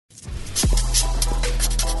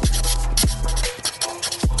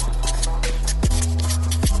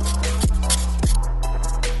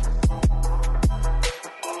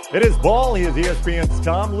It is ball. He is ESPN's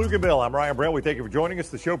Tom Luginbill. I'm Ryan Brown. We thank you for joining us.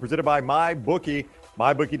 The show presented by MyBookie,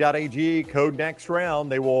 mybookie.ag. Code next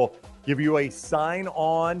round. They will give you a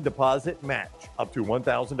sign-on deposit match up to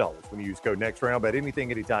 $1,000 when you use code next round. Bet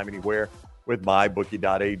anything, anytime, anywhere with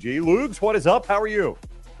mybookie.ag. Lugs, what is up? How are you?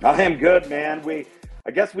 I am good, man.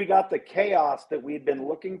 I guess we got the chaos that we'd been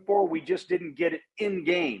looking for. We just didn't get it in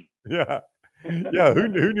game. Yeah. Who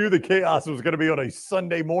knew the chaos was going to be on a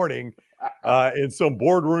Sunday morning in some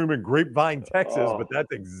boardroom in Grapevine, Texas? But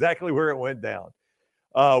that's exactly where it went down.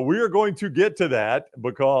 We are going to get to that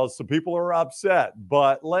because some people are upset.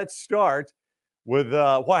 But let's start with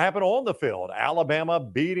what happened on the field. Alabama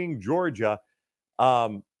beating Georgia.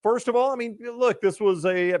 First of all, I mean, look, this was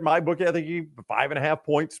at my bookie, I think 5.5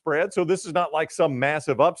 point spread. So this is not like some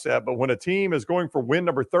massive upset. But when a team is going for win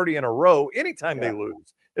number 30 in a row, anytime they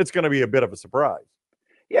lose, it's going to be a bit of a surprise.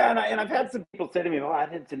 Yeah, and I've had some people say to me, "Oh, I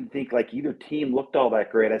didn't think like either team looked all that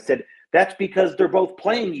great." I said, "That's because they're both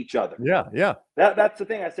playing each other." Yeah. That's the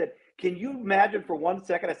thing. I said, "Can you imagine for 1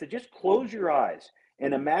 second?" I said, "Just close your eyes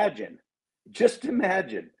and just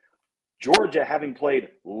imagine Georgia having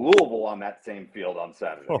played Louisville on that same field on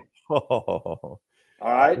Saturday." All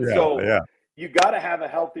right, you got to have a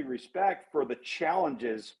healthy respect for the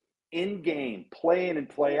challenges in game, play in and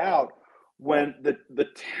play out, when the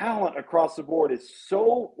talent across the board is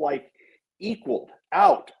so equaled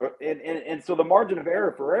out, and so the margin of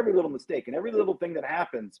error for every little mistake and every little thing that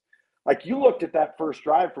happens, like you looked at that first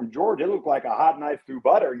drive from Georgia, it looked like a hot knife through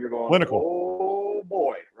butter, and you're going, Clinical. oh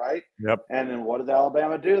boy, right? Yep. And then what does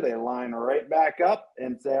Alabama do? They line right back up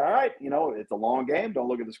and say, all right, it's a long game. Don't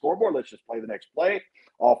look at the scoreboard. Let's just play the next play.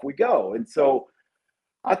 Off we go. And so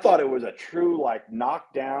I thought it was a true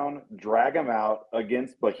knockdown, drag them out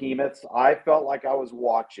against behemoths. I felt like I was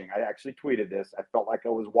watching. I actually tweeted this. I felt like I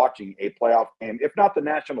was watching a playoff game, if not the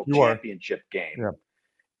national championship game,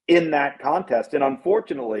 in that contest. And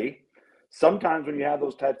unfortunately, sometimes when you have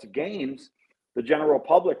those types of games, the general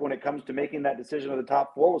public, when it comes to making that decision of the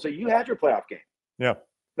top four, will say, "You had your playoff game. Yeah,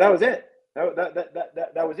 that was it.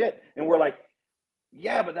 That was it." And we're like,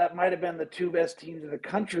 "Yeah, but that might have been the two best teams in the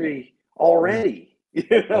country already."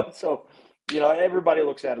 So everybody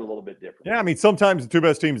looks at it a little bit different. Yeah, I mean, sometimes the two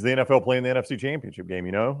best teams in the NFL play in the NFC Championship game,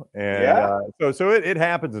 and so it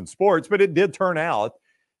happens in sports, but it did turn out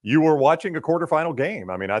you were watching a quarterfinal game.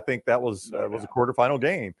 I mean, I think that was a quarterfinal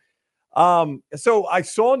game. So I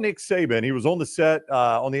saw Nick Saban. He was on the set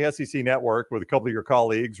on the SEC network with a couple of your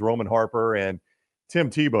colleagues, Roman Harper and Tim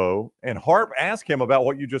Tebow, and Harp asked him about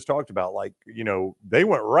what you just talked about. They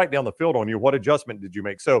went right down the field on you. What adjustment did you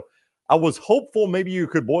make? So I was hopeful maybe you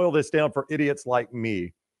could boil this down for idiots like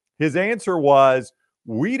me. His answer was,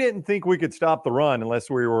 we didn't think we could stop the run unless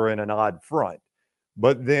we were in an odd front.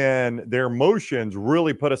 But then their motions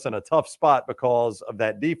really put us in a tough spot because of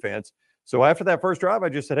that defense. So after that first drive, I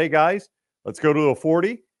just said, hey, guys, let's go to a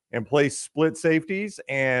 40 and play split safeties,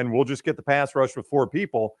 and we'll just get the pass rush with 4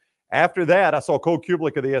 people. After that, I saw Cole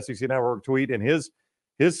Kublik of the SEC Network tweet in his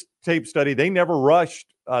tape study, they never rushed.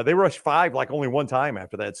 They rushed 5 only one time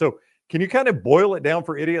after that. So can you kind of boil it down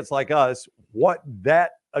for idiots like us what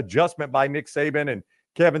that adjustment by Nick Saban and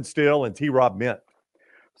Kevin Steele and T-Rob meant?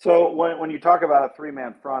 So when you talk about a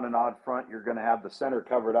 3-man front, an odd front, you're going to have the center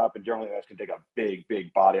covered up, and generally that's going to take a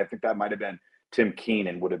big body. I think that might have been Tim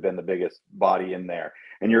Keenan would have been the biggest body in there.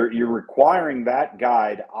 And you're requiring that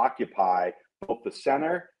guy to occupy both the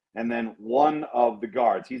center and then one of the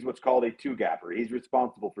guards. He's what's called a 2-gapper. He's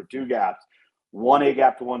responsible for 2 gaps. 1 A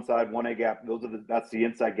gap to one side, 1 A gap. That's the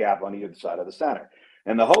inside gap on either side of the center.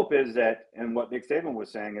 And the hope is that, and what Nick Saban was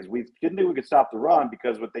saying is, we didn't think we could stop the run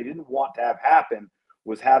because what they didn't want to have happen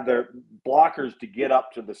was have their blockers to get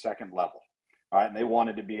up to the second level. All right. And they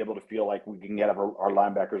wanted to be able to feel like we can get our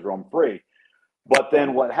linebackers roam free. But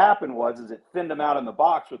then what happened is it thinned them out in the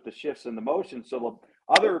box with the shifts and the motion. So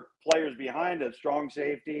the other players behind a strong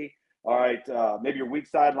safety, all right, maybe your weak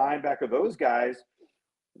side linebacker, those guys,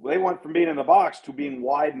 they went from being in the box to being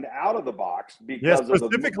widened out of the box because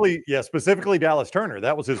specifically Dallas Turner.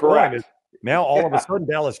 That was his point. Now all of a sudden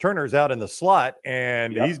Dallas Turner's out in the slot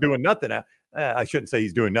and he's doing nothing. I shouldn't say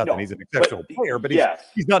he's doing nothing. No, he's an exceptional player, but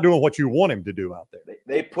he's not doing what you want him to do out there.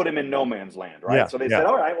 They put him in no man's land, right? So they said,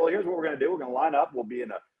 all right, well, here's what we're going to do. We're going to line up. We'll be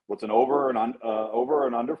in an over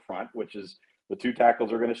and under front, which is the 2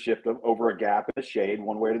 tackles are going to shift over a gap in a shade,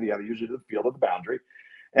 one way or the other, usually to the field of the boundary.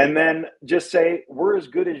 And then just say, we're as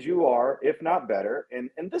good as you are, if not better. And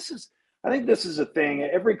I think this is a thing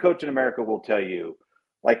every coach in America will tell you,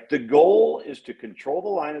 the goal is to control the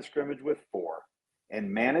line of scrimmage with 4 and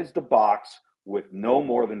manage the box with no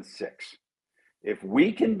more than 6. If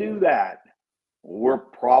we can do that, we're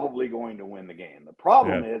probably going to win the game. The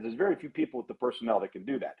problem is there's very few people with the personnel that can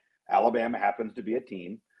do that. Alabama happens to be a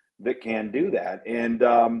team that can do that. And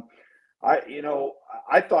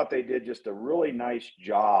I thought they did just a really nice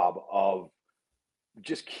job of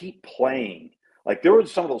just keep playing. Like there were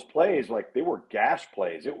some of those plays, like they were gash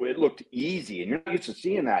plays. It looked easy, and you're not used to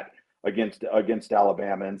seeing that against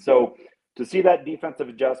Alabama. And so to see that defensive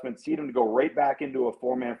adjustment, see them to go right back into a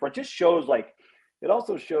 4-man front, just shows it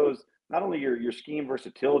also shows not only your scheme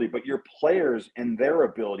versatility, but your players and their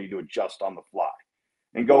ability to adjust on the fly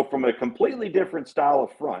and go from a completely different style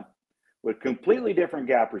of front with completely different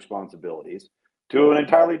gap responsibilities to an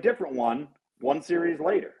entirely different one series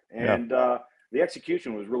later. And the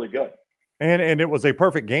execution was really good. And it was a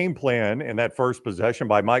perfect game plan in that first possession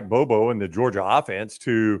by Mike Bobo and the Georgia offense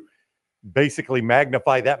to basically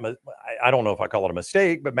magnify that. I don't know if I call it a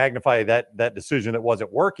mistake, but magnify that decision that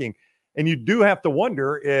wasn't working. And you do have to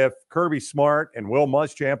wonder if Kirby Smart and Will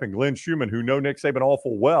Muschamp and Glenn Schumann, who know Nick Saban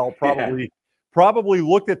awful well, probably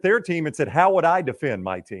looked at their team and said, how would I defend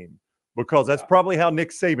my team? Because that's probably how Nick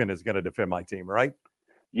Saban is going to defend my team, right?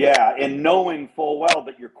 Yeah, and knowing full well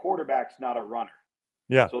that your quarterback's not a runner.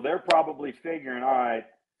 Yeah. So they're probably figuring, all right,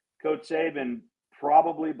 Coach Saban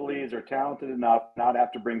probably believes they're talented enough not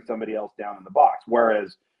have to bring somebody else down in the box.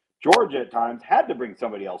 Whereas Georgia at times had to bring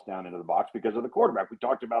somebody else down into the box because of the quarterback. We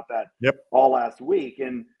talked about that all last week.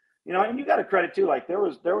 And, and you got to credit too, like there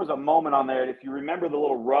was a moment on there. If you remember the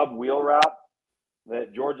little rub wheel route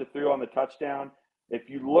that Georgia threw on the touchdown, if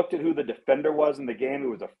you looked at who the defender was in the game, it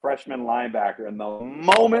was a freshman linebacker. And the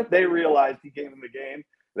moment they realized he came in the game,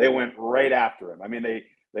 they went right after him. I mean,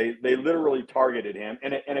 they literally targeted him,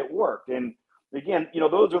 and it worked. And again,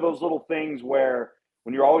 those are those little things where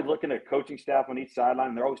when you're always looking at coaching staff on each sideline,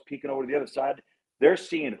 and they're always peeking over to the other side, they're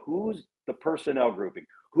seeing who's the personnel grouping,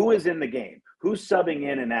 who is in the game, who's subbing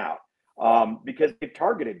in and out, because they've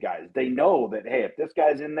targeted guys. They know that, hey, if this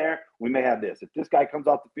guy's in there, we may have this. If this guy comes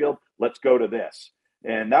off the field, let's go to this.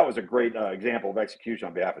 And that was a great example of execution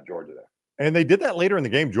on behalf of Georgia there. And they did that later in the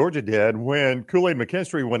game. Georgia did when Kool-Aid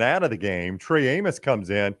McKinstry went out of the game. Trey Amos comes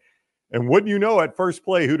in. And wouldn't you know, at first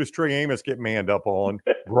play, who does Trey Amos get manned up on?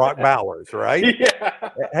 Brock Bowers, right? Yeah.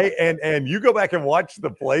 Hey, and you go back and watch the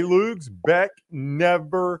play, Lugs. Beck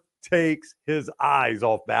never takes his eyes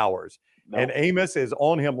off Bowers. No. And Amos is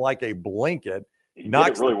on him like a blanket. He did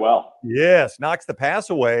it really well. Yes, knocks the pass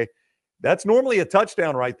away. That's normally a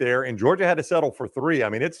touchdown right there, and Georgia had to settle for 3. I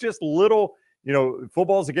mean, it's just little,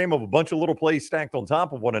 football is a game of a bunch of little plays stacked on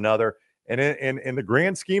top of one another. And in the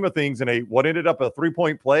grand scheme of things, in what ended up a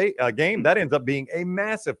 3-point play game, that ends up being a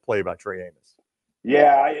massive play by Trey Amos.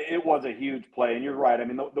 Yeah, it was a huge play, and you're right. I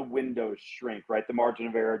mean, the windows shrink, right? The margin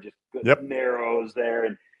of error just narrows there,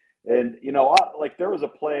 and like there was a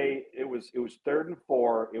play. It was 3rd and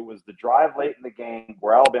 4. It was the drive late in the game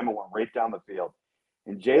where Alabama went right down the field,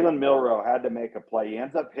 and Jalen Milroe had to make a play. He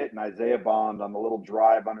ends up hitting Isaiah Bond on the little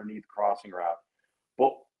drive underneath crossing route,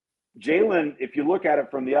 but Jalen, if you look at it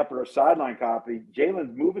from the upper sideline copy,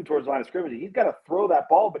 Jalen's moving towards the line of scrimmage. He's got to throw that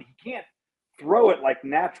ball, but he can't throw it like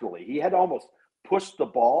naturally. He had to almost push the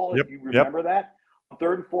ball, if you remember that, on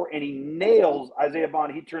 3rd and 4, and he nails Isaiah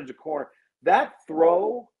Bond. He turns a corner. That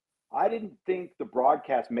throw, I didn't think the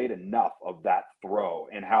broadcast made enough of that throw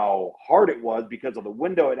and how hard it was because of the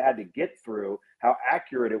window it had to get through, how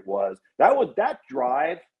accurate it was.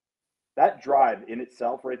 That drive in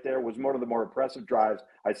itself right there was one of the more impressive drives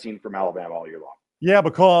I've seen from Alabama all year long. Yeah,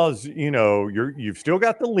 because, you've still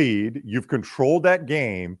got the lead. You've controlled that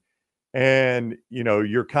game. And,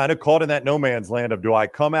 you're kind of caught in that no man's land of, do I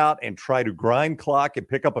come out and try to grind clock and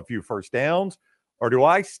pick up a few first downs? Or do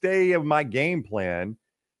I stay in my game plan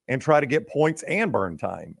and try to get points and burn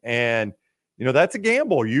time? And, that's a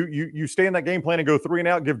gamble. You stay in that game plan and go 3 and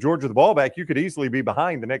out, give Georgia the ball back. You could easily be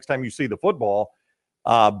behind the next time you see the football.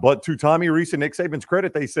 But to Tommy Rees and Nick Saban's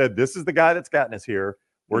credit, they said, this is the guy that's gotten us here.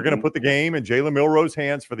 We're going to put the game in Jalen Milroe's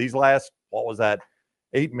hands for these last,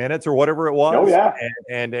 8 minutes or whatever it was. Oh, yeah.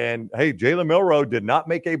 And hey, Jalen Milroe did not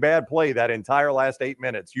make a bad play that entire last 8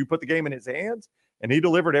 minutes. You put the game in his hands, and he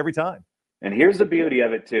delivered every time. And here's the beauty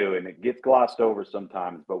of it, too, and it gets glossed over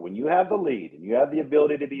sometimes, but when you have the lead and you have the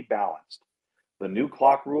ability to be balanced, the new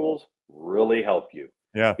clock rules really help you.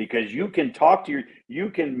 Yeah. Because you can you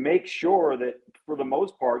can make sure that for the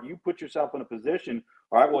most part, you put yourself in a position,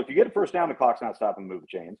 all right, well, if you get a first down, the clock's not stopping to move the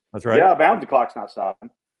chains. That's right. Yeah, bounds, the clock's not stopping.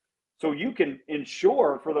 So you can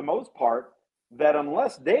ensure for the most part that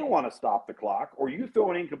unless they want to stop the clock or you throw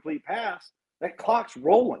an incomplete pass, that clock's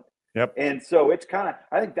rolling. Yep. And so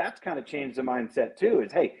I think that's kind of changed the mindset too,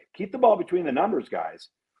 is, hey, keep the ball between the numbers, guys.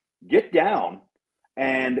 Get down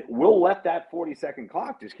And we'll let that 40-second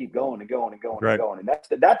clock just keep going and going and going Right. and going. And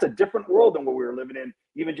that's a different world than what we were living in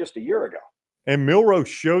even just a year ago. And Milroe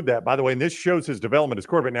showed that, by the way, and this shows his development as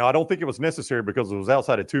quarterback. Now, I don't think it was necessary because it was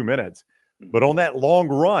outside of 2 minutes. But on that long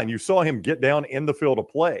run, you saw him get down in the field of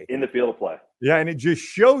play. In the field of play. Yeah, and it just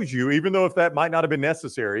shows you, even though if that might not have been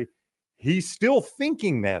necessary, he's still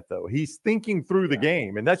thinking that, though. He's thinking through the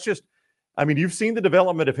game. And that's just, I mean, you've seen the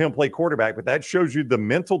development of him play quarterback, but that shows you the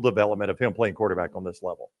mental development of him playing quarterback on this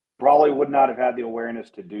level. Probably would not have had the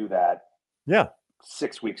awareness to do that. Yeah.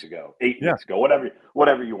 6 weeks ago, 8 weeks ago,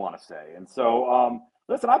 whatever you want to say. And so,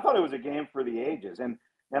 listen, I thought it was a game for the ages. And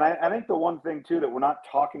I think the one thing, too, that we're not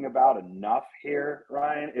talking about enough here,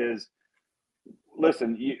 Ryan, is,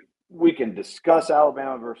 listen, we can discuss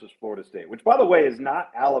Alabama versus Florida State, which, by the way, is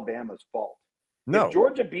not Alabama's fault. No. If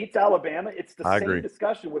Georgia beats Alabama, it's the same agree.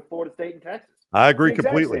 discussion with Florida State and Texas. I agree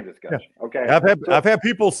completely. Same discussion. Yeah. Okay. I've had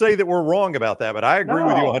people say that we're wrong about that, but I agree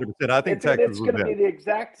with you 100%. I think Texas it's going to be the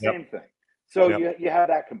exact same thing. So you have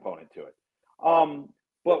that component to it.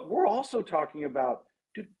 But we're also talking about,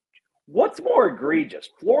 dude, what's more egregious,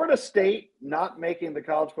 Florida State not making the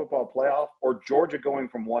college football playoff or Georgia going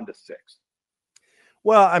from 1 to 6?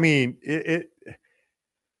 Well, I mean,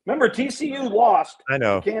 remember, TCU lost. I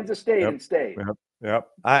know Kansas State and State. Yep.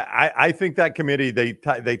 I think that committee, they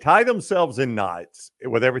tie themselves in knots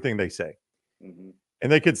with everything they say. Mm-hmm.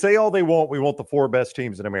 And they could say all they want. We want the 4 best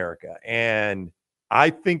teams in America. And I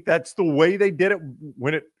think that's the way they did it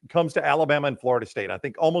when it comes to Alabama and Florida State. I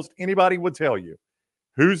think almost anybody would tell you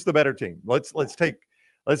who's the better team. Let's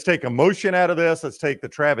take emotion out of this. Let's take the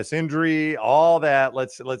Travis injury, all that.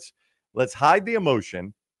 Let's hide the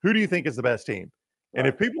emotion. Who do you think is the best team? And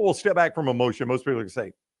if people will step back from emotion, most people are going to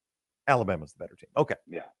say Alabama's the better team. Okay.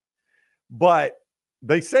 Yeah. But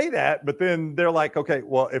they say that, but then they're like, okay,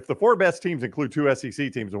 well, if the 4 best teams include 2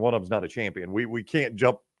 SEC teams and one of them's not a champion, we can't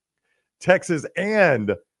jump Texas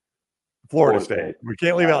and Florida State. We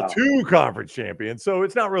can't leave out 2 conference champions. So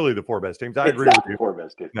it's not really the 4 best teams. I agree with you. 4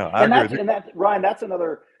 best teams. No, I agree with you. And that, Ryan, that's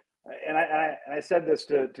another. And I said this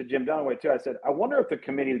to Jim Dunaway too. I said, I wonder if the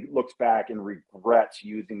committee looks back and regrets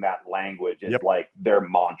using that language as like their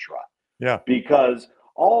mantra. Yeah. Because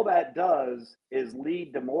all that does is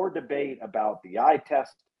lead to more debate about the eye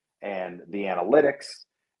test and the analytics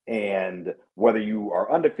and whether you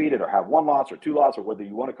are undefeated or have 1 loss or 2 losses or whether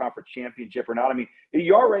you won a conference championship or not. I mean,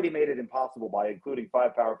 you already made it impossible by including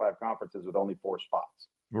 5 Power 5 conferences with only 4 spots.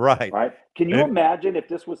 Right. Can you imagine if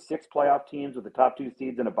this was 6 playoff teams with the top 2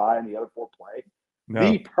 seeds and a bye and the other 4 play? No.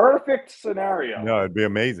 The perfect scenario. No, it'd be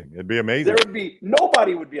amazing.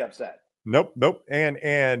 Nobody would be upset. Nope.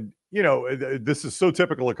 And you know, this is so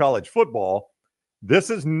typical of college football. This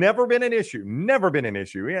has never been an issue. Never been an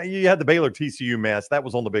issue. Yeah, you had the Baylor TCU mess. That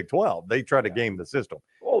was on the Big 12. They tried to game the system.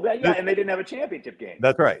 Oh, and they didn't have a championship game.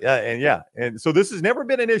 That's right. And so this has never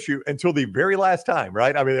been an issue until the very last time,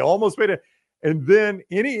 right? I mean, they almost made it. And then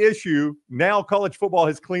any issue, now college football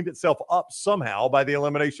has cleaned itself up somehow by the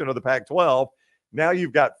elimination of the Pac-12. Now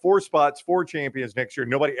you've got 4 spots, 4 champions next year.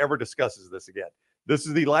 Nobody ever discusses this again. This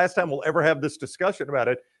is the last time we'll ever have this discussion about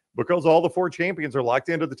it because all the 4 champions are locked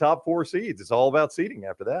into the top 4 seeds. It's all about seeding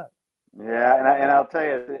after that. Yeah, and I'll tell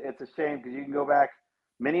you, it's a shame because you can go back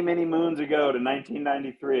many, many moons ago to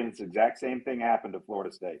 1993, and it's the exact same thing happened to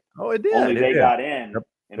Florida State. Oh, it did. Only they got in,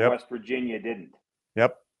 and West Virginia didn't.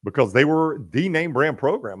 Yep, because they were the name brand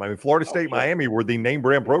program. I mean, Florida State, Miami were the name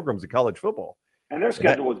brand programs in college football. And their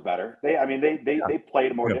schedule was better. They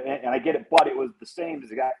played more, and I get it, but it was the same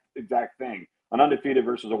exact thing: an undefeated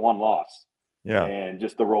versus a 1 loss. Yeah, and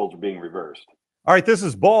just the roles are being reversed. All right, this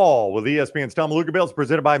is Ball with ESPN's Tom Luka Bills,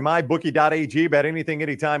 presented by MyBookie.ag. Bet anything,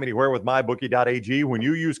 anytime, anywhere with MyBookie.ag. When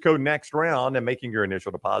you use code NEXTROUND and making your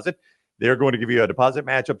initial deposit, they're going to give you a deposit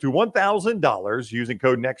match up to $1,000 using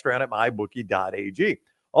code NEXTROUND at MyBookie.ag.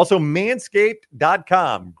 Also,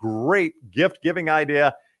 Manscaped.com. Great gift-giving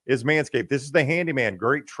idea is Manscaped. This is the handyman.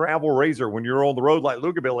 Great travel razor when you're on the road like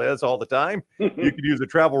Luka Bill is all the time. You could use a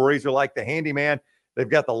travel razor like the handyman. They've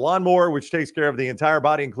got the lawnmower, which takes care of the entire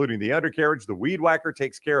body, including the undercarriage. The weed whacker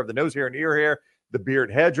takes care of the nose hair and ear hair. The beard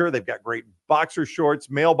hedger. They've got great boxer shorts,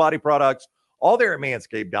 male body products, all there at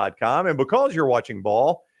manscaped.com. And because you're watching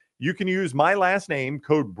Ball, you can use my last name,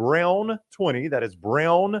 code BROWN20. That is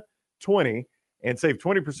BROWN20, and save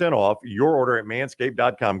 20% off your order at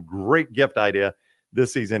manscaped.com. Great gift idea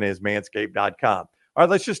this season is manscaped.com. All right,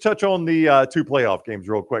 let's just touch on the 2 playoff games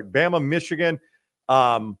real quick. Bama, Michigan.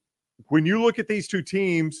 When you look at these 2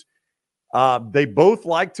 teams, they both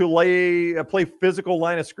like to play physical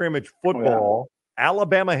line of scrimmage football. Yeah.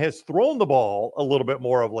 Alabama has thrown the ball a little bit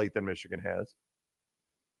more of late than Michigan has.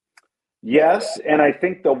 Yes, and I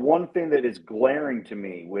think the one thing that is glaring to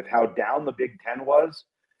me with how down the Big Ten was,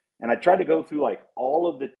 and I tried to go through like all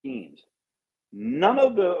of the teams, none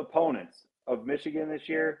of the opponents of Michigan this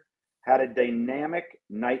year had a dynamic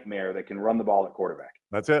nightmare that can run the ball at quarterback.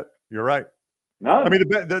 That's it. You're right. None. I mean,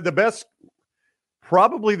 the best,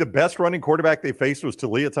 probably the best running quarterback they faced was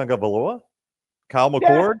Talia Tagovailoa, Kyle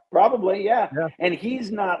McCord. Yeah, probably, yeah. Yeah. And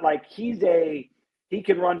he's not like he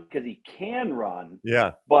can run because he can run.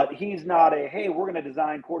 Yeah. But he's not hey, we're going to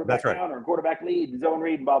design quarterback counter and quarterback lead and zone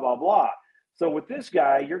read and blah, blah, blah. So with this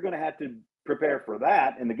guy, you're going to have to prepare for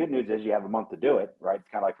that. And the good news is you have a month to do it, right? It's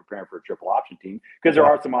kind of like preparing for a triple option team because there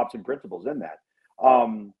are some option principles in that.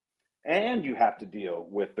 And you have to deal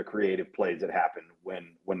with the creative plays that happen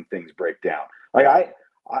when things break down. Like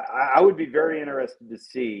I would be very interested to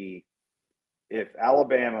see if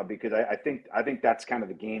Alabama, because I think that's kind of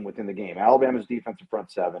the game within the game. Alabama's defensive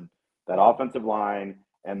front seven, that offensive line,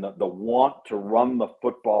 and the want to run the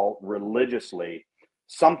football religiously,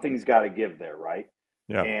 something's got to give there, right?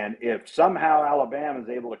 Yeah. And if somehow Alabama is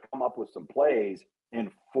able to come up with some plays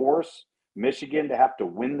and force Michigan to have to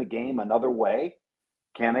win the game another way,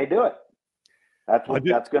 can they do it? That's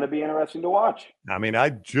going to be interesting to watch. I mean, I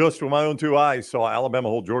just with my own two eyes saw Alabama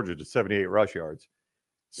hold Georgia to 78 rush yards.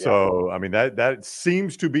 So, I mean, that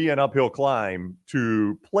seems to be an uphill climb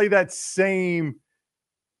to play that same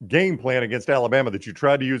game plan against Alabama that you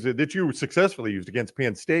tried to use that you successfully used against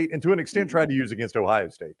Penn State and to an extent tried to use against Ohio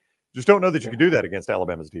State. Just don't know that you can do that against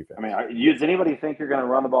Alabama's defense. I mean, does anybody think you're going to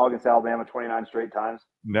run the ball against Alabama 29 straight times?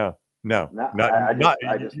 No.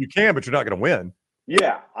 You can, but you're not going to win.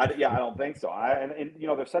 Yeah, I don't think so. And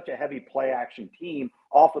they're such a heavy play action team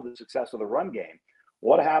off of the success of the run game.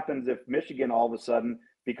 What happens if Michigan all of a sudden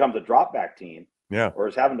becomes a drop back team, or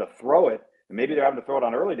is having to throw it, and maybe they're having to throw it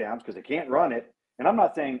on early downs because they can't run it? And I'm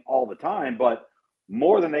not saying all the time, but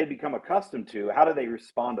more than they become accustomed to. How do they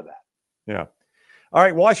respond to that? Yeah. All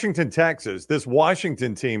right, Washington, Texas. This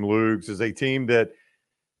Washington team, Lugs, is a team that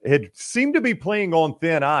had seemed to be playing on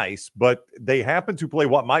thin ice, but they happened to play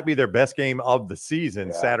what might be their best game of the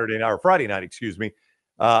season Friday night,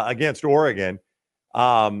 against Oregon.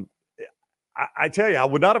 I tell you, I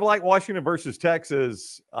would not have liked Washington versus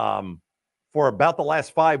Texas for about the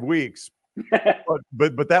last 5 weeks.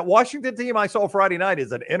 but that Washington team I saw Friday night is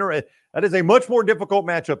that is a much more difficult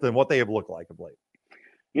matchup than what they have looked like of late.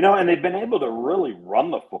 And they've been able to really run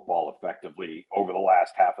the football effectively over the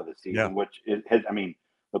last half of the season, which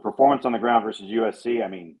the performance on the ground versus USC,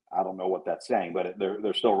 I don't know what that's saying, but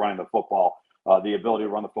they're still running the football, the ability to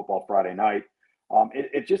run the football Friday night.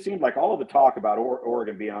 It just seemed like all of the talk about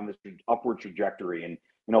Oregon being on this upward trajectory and,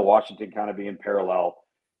 Washington kind of being parallel.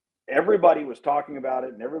 Everybody was talking about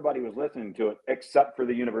it and everybody was listening to it except for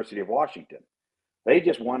the University of Washington. They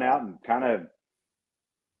just went out and kind of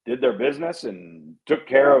did their business and took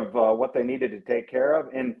care of what they needed to take care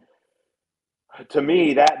of. And to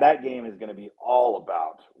me, that game is going to be all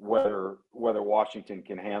about whether Washington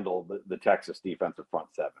can handle the Texas defensive front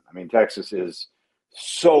seven. I mean, Texas is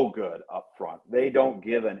so good up front. They don't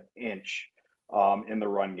give an inch in the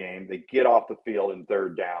run game. They get off the field in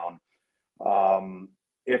third down.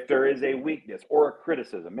 If there is a weakness or a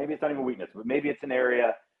criticism, maybe it's not even a weakness, but maybe it's an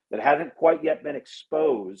area that hasn't quite yet been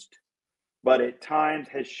exposed, but at times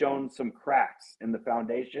has shown some cracks in the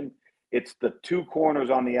foundation. It's the two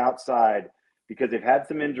corners on the outside because they've had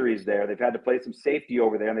some injuries there. They've had to play some safety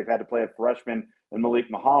over there, and they've had to play a freshman and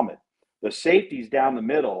Malik Muhammad. The safeties down the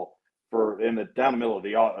middle of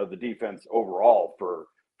the defense overall for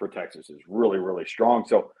Texas is really, really strong.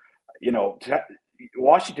 So,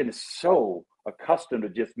 Washington is so accustomed to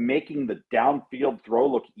just making the downfield throw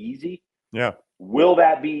look easy. Yeah. Will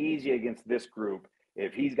that be easy against this group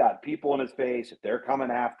if he's got people in his face, if they're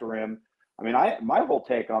coming after him? I mean, my whole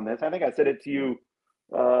take on this, I think I said it to you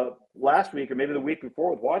last week or maybe the week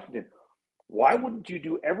before with Washington. Why wouldn't you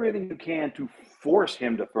do everything you can to force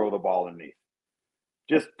him to throw the ball underneath?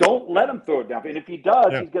 Just don't let him throw it down. And if he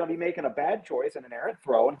does, he's going to be making a bad choice and an errant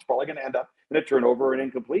throw, and it's probably going to end up in a turnover or an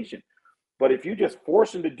incompletion. But if you just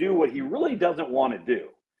force him to do what he really doesn't want to do,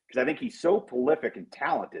 because I think he's so prolific and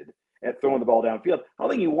talented at throwing the ball downfield, I don't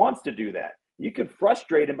think he wants to do that. You can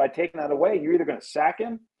frustrate him by taking that away, and you're either going to sack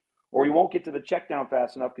him or he won't get to the check down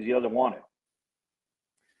fast enough because he doesn't want it.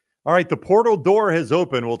 All right, the portal door has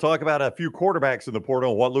opened. We'll talk about a few quarterbacks in the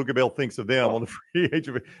portal and what Luka Bell thinks of them on the free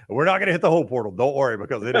agent. We're not going to hit the whole portal. Don't worry,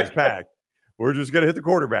 because it is packed. We're just going to hit the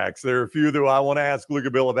quarterbacks. There are a few that I want to ask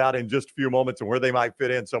Luka Bell about in just a few moments and where they might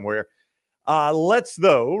fit in somewhere. Let's,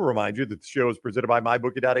 though, remind you that the show is presented by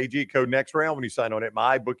MyBookie.ag. Code next round when you sign on at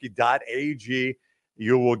MyBookie.ag.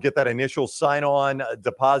 You will get that initial sign-on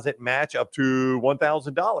deposit match up to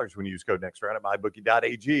 $1,000 when you use code NEXTROUND at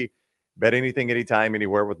mybookie.ag. Bet anything, anytime,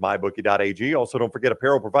 anywhere with mybookie.ag. Also, don't forget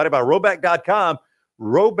apparel provided by Rhoback.com.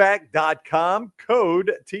 Rhoback.com,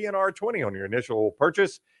 code TNR20 on your initial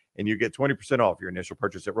purchase, and you get 20% off your initial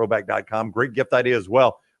purchase at Rhoback.com. Great gift idea as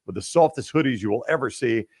well, with the softest hoodies you will ever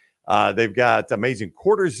see. They've got amazing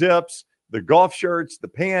quarter zips, the golf shirts, the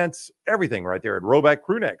pants, everything right there at Rhoback.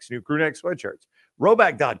 Crewnecks, new crewneck sweatshirts.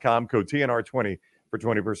 Rhoback.com, code TNR20 for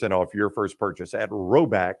 20% off your first purchase at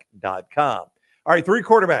Rhoback.com. All right, 3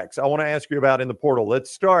 quarterbacks I want to ask you about in the portal.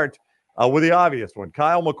 Let's start with the obvious one.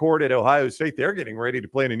 Kyle McCord at Ohio State. They're getting ready to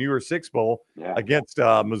play in a New Year's Six Bowl against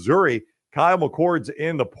Missouri. Kyle McCord's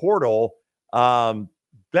in the portal.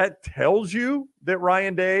 That tells you that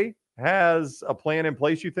Ryan Day has a plan in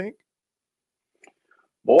place, you think?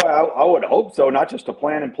 Boy, I would hope so. Not just a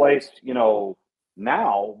plan in place,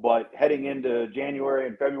 now, but heading into January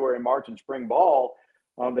and February and March and spring ball.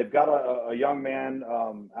 They've got a young man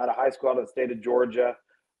out of high school out of the state of Georgia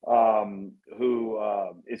who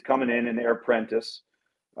is coming in their apprentice.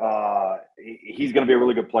 He's going to be a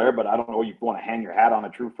really good player, but I don't know if you want to hang your hat on a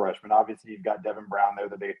true freshman. Obviously, you've got Devin Brown there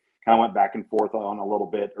that they kind of went back and forth on a little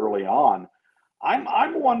bit early on.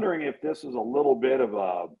 I'm wondering if this is a little bit of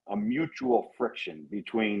a mutual friction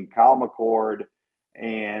between Kyle McCord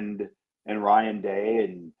and Ryan Day,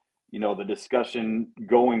 and the discussion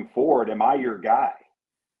going forward. Am I your guy?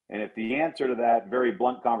 And if the answer to that very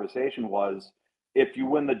blunt conversation was, if you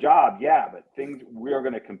win the job, yeah, but we are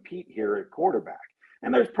going to compete here at quarterback.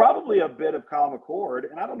 And there's probably a bit of Kyle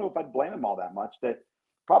McCord, and I don't know if I'd blame him all that much, that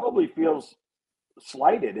probably feels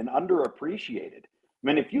slighted and underappreciated. I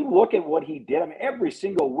mean, if you look at what he did, every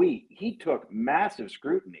single week he took massive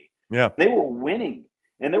scrutiny. Yeah. They were winning.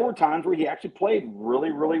 And there were times where he actually played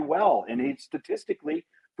really, really well. And he statistically,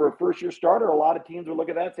 for a first-year starter, a lot of teams would look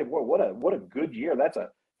at that and say, "Whoa, what a good year. That's a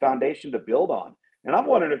foundation to build on." And I'm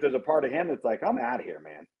wondering if there's a part of him that's like, "I'm out of here,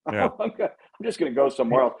 man. Yeah. I'm just going to go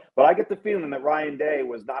somewhere else." But I get the feeling that Ryan Day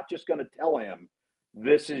was not just going to tell him,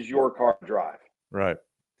 "This is your car to drive." Right.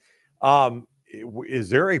 Is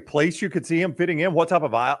there a place you could see him fitting in? What type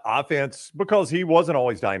of offense? Because he wasn't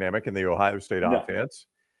always dynamic in the Ohio State offense.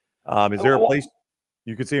 Is there a place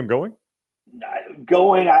you could see him going?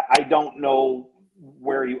 I don't know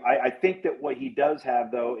where I think that what he does have,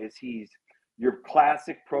 though, is he's your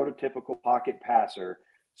classic prototypical pocket passer.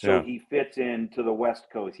 So he fits into the West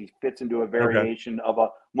Coast. He fits into a variation of a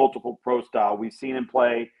multiple pro style. We've seen him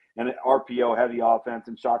play an RPO heavy offense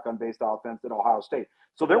and shotgun based offense at Ohio State.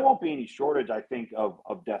 So there won't be any shortage, I think,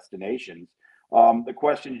 of destinations. The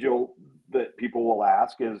questions that people will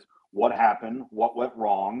ask is, what happened? What went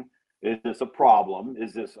wrong? Is this a problem?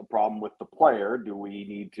 Is this a problem with the player? Do we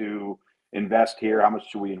need to invest here? How much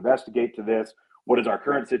should we investigate to this? What is our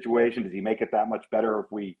current situation? Does he make it that much better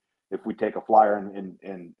if we take a flyer and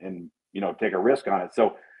take a risk on it?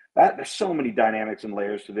 So there's so many dynamics and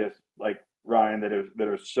layers to this, like Ryan, that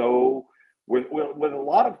are so with a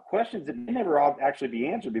lot of questions that may never actually be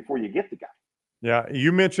answered before you get the guy. Yeah,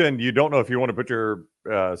 you mentioned you don't know if you want to put your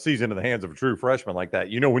season in the hands of a true freshman like that.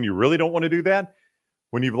 When you really don't want to do that?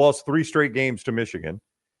 When you've lost 3 straight games to Michigan,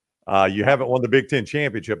 you haven't won the Big Ten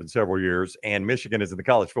championship in several years, and Michigan is in the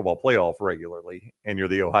college football playoff regularly, and you're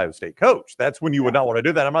the Ohio State coach. That's when you would not want to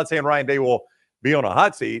do that. I'm not saying Ryan Day will be on a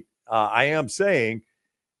hot seat. I am saying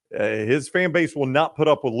his fan base will not put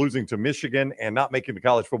up with losing to Michigan and not making the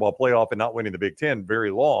college football playoff and not winning the Big Ten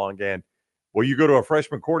very long. And you go to a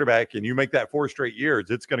freshman quarterback and you make that 4 straight years,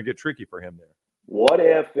 it's going to get tricky for him there. What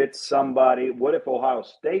if Ohio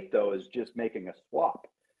State, though, is just making a swap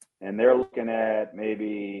and they're looking at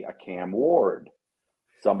maybe a Cam Ward,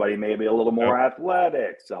 somebody maybe a little more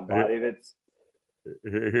athletic, somebody that's.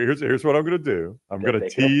 Here's what I'm going to do. I'm going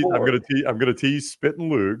to tease Spittin'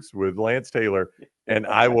 Lugs with Lance Taylor, and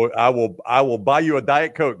I will buy you a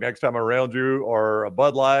Diet Coke next time around you, or a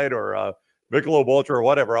Bud Light, or a Michelob Ultra, or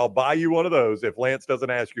whatever. I'll buy you one of those if Lance doesn't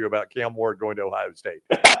ask you about Cam Ward going to Ohio State.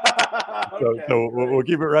 So we'll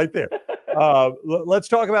keep it right there. Let's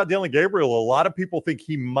talk about Dillon Gabriel. A lot of people think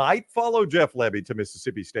he might follow Jeff Lebby to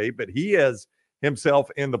Mississippi State, but he has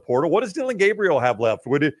himself in the portal. What does Dillon Gabriel have left?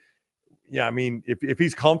 If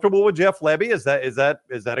he's comfortable with Jeff Lebby, is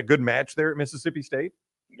that a good match there at Mississippi State?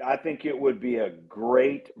 I think it would be a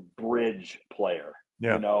great bridge player.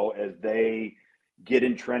 Yeah. As they get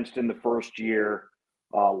entrenched in the first year,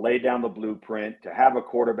 lay down the blueprint, to have a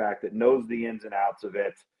quarterback that knows the ins and outs of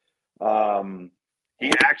it. I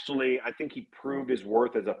think he proved his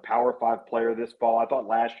worth as a Power 5 player this fall. I thought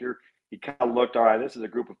last year he kind of looked, all right, this is a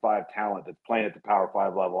group of 5 talent that's playing at the Power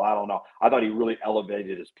 5 level. I don't know. I thought he really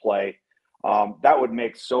elevated his play. That would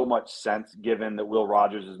make so much sense given that Will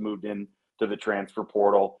Rogers has moved in to the transfer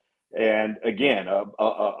portal. And again,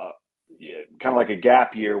 kind of like a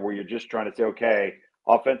gap year where you're just trying to say, okay,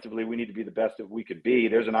 offensively, we need to be the best that we could be.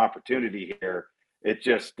 There's an opportunity here. It's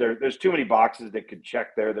just there's too many boxes that could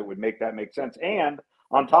check there that would make that make sense. And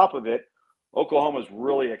on top of it, Oklahoma's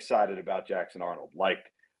really excited about Jackson Arnold.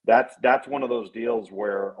 Like that's one of those deals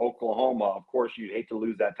where Oklahoma, of course, you'd hate to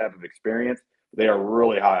lose that type of experience. They are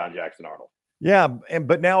really high on Jackson Arnold. Yeah,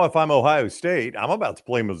 but now if I'm Ohio State, I'm about to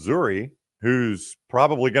play Missouri, who's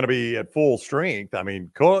probably going to be at full strength. I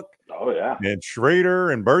mean, Cook, and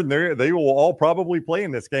Schrader and Burden, they will all probably play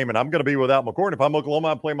in this game, and I'm going to be without McCord. If I'm Oklahoma,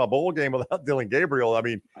 I'm playing my bowl game without Dillon Gabriel. I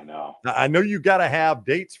mean, I know you got to have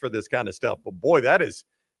dates for this kind of stuff, but boy, that's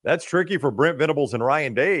tricky for Brent Venables and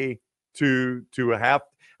Ryan Day to have.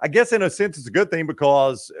 I guess in a sense, it's a good thing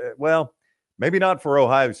because, maybe not for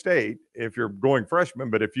Ohio State if you're going freshman,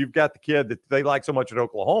 but if you've got the kid that they like so much at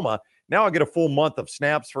Oklahoma, now I get a full month of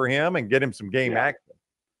snaps for him and get him some game action.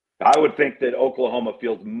 I would think that Oklahoma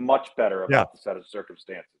feels much better about the set of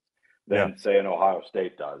circumstances than, say, an Ohio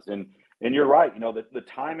State does. And you're right. The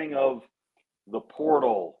timing of the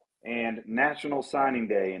portal and National Signing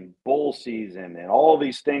Day and bowl season and all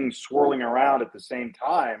these things swirling around at the same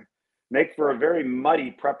time make for a very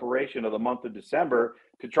muddy preparation of the month of December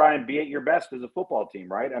to try and be at your best as a football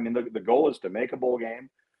team, right? I mean, the goal is to make a bowl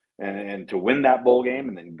game and to win that bowl game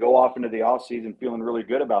and then go off into the offseason feeling really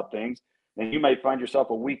good about things. And you might find yourself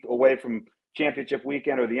a week away from championship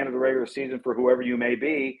weekend or the end of the regular season for whoever you may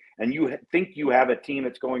be, and you think you have a team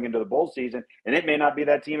that's going into the bowl season, and it may not be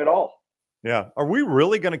that team at all. Yeah. Are we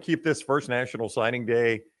really going to keep this first National Signing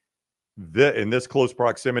Day in this close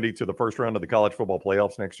proximity to the first round of the college football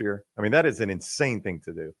playoffs next year? I mean, that is an insane thing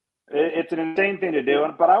to do. It's an insane thing to do,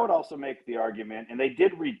 but I would also make the argument, and they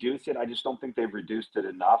did reduce it. I just don't think they've reduced it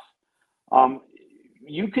enough.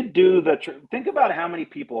 You could do think about how many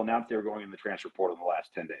people announced they were going in the transfer portal in the last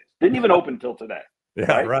 10 days. Didn't even open until today.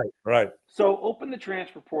 Yeah, right. So open the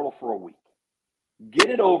transfer portal for a week. Get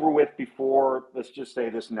it over with before, let's just say,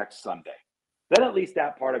 this next Sunday. Then at least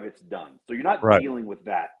that part of it's done. So you're not dealing with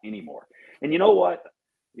that anymore. And you know what?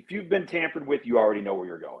 If you've been tampered with, you already know where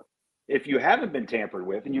you're going. If you haven't been tampered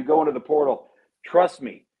with and you go into the portal, trust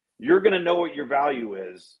me, you're going to know what your value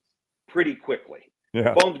is pretty quickly.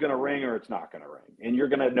 Yeah. The phone's going to ring or it's not going to ring. And you're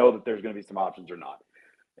going to know that there's going to be some options or not.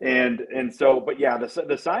 And so, but yeah,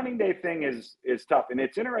 the signing day thing is tough. And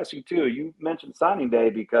it's interesting too. You mentioned signing day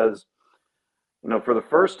because, for the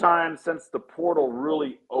first time since the portal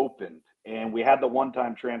really opened and we had the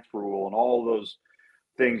one-time transfer rule and all those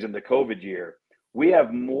things in the COVID year, we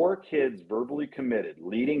have more kids verbally committed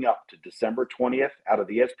leading up to December 20th out of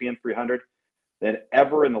the ESPN 300 than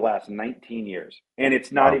ever in the last 19 years. And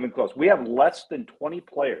it's not even close. We have less than 20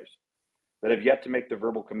 players that have yet to make the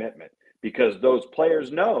verbal commitment because those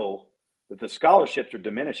players know that the scholarships are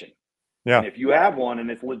diminishing. Yeah. And if you have one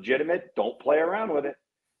and it's legitimate, don't play around with it.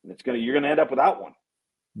 And you're going to end up without one.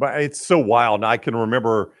 But it's so wild. I can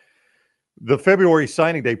remember the February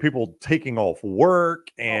signing day, people taking off work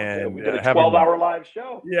and we did a 12-hour live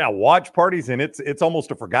show. Yeah, watch parties, and it's almost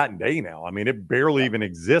a forgotten day now. I mean, it barely even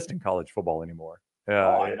exists in college football anymore.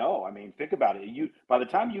 I know. I mean, think about it. By the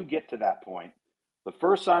time you get to that point, the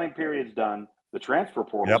first signing period's done, the transfer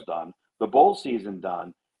portal's done, the bowl season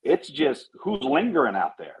done. It's just who's lingering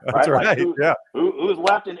out there, right? That's right. Who's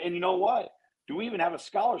left, and you know what? Do we even have a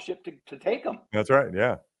scholarship to take them? That's right.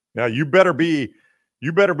 Yeah. Now you better be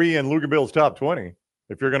in Luganville's top 20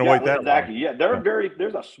 if you're going to wait that exactly. long. Yeah,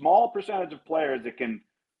 there's a small percentage of players that can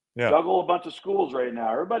juggle a bunch of schools right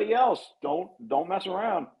now. Everybody else, don't mess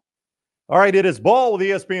around. All right, it is Ball with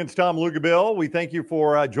ESPN's Tom Luginbill. We thank you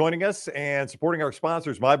for joining us and supporting our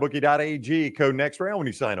sponsors, MyBookie.ag. Code NEXTROUND when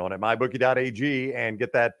you sign on at MyBookie.ag and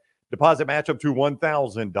get that deposit match up to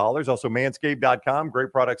 $1,000. Also, Manscaped.com.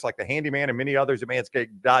 Great products like the Handyman and many others at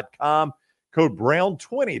Manscaped.com. Code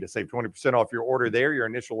Brown20 to save 20% off your order there, your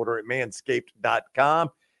initial order at Manscaped.com.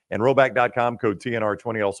 And Rollback.com, code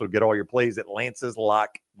TNR20. Also, get all your plays at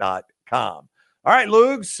LancesLock.com. All right,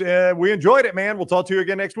 Lugs, we enjoyed it, man. We'll talk to you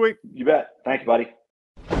again next week. You bet. Thank you, buddy.